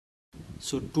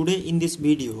So today in this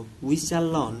video we shall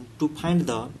learn to find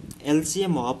the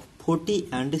LCM of 40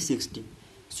 and 60.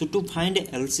 So to find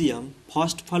LCM,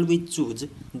 first of all we choose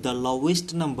the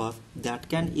lowest number that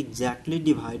can exactly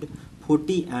divide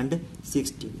 40 and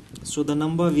 60. So the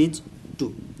number is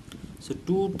 2. So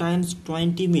 2 times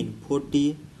 20 mean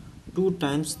 40, 2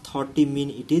 times 30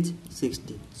 mean it is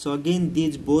 60. So again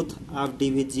these both are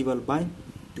divisible by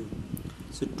 2.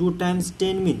 So 2 times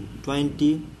 10 mean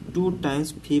 20, 2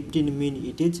 times 15 mean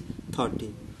it is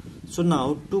 30. So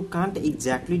now 2 can't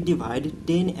exactly divide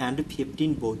 10 and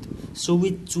 15 both. So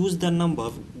we choose the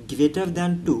number greater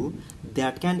than 2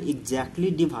 that can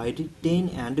exactly divide 10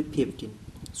 and 15.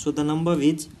 So the number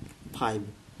is 5.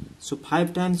 So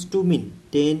 5 times 2 mean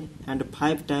 10 and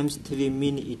 5 times 3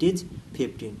 mean it is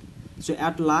 15. So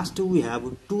at last we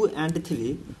have 2 and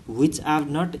 3 which are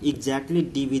not exactly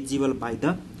divisible by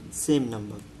the same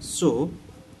number. So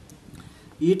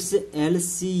its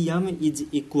LCM is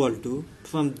equal to,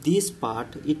 from this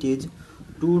part it is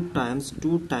 2 times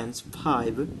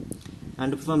 5,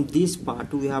 and from this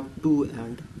part we have 2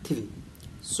 and 3.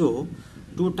 So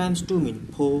 2 times 2 mean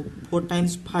 4, 4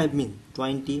 times 5 mean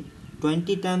 20,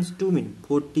 20 times 2 mean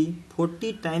 40,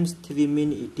 40 times 3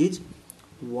 mean it is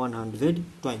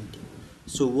 120.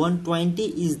 So 120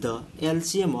 is the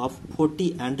LCM of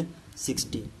 40 and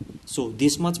 60. So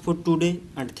this much for today,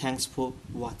 and thanks for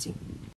watching.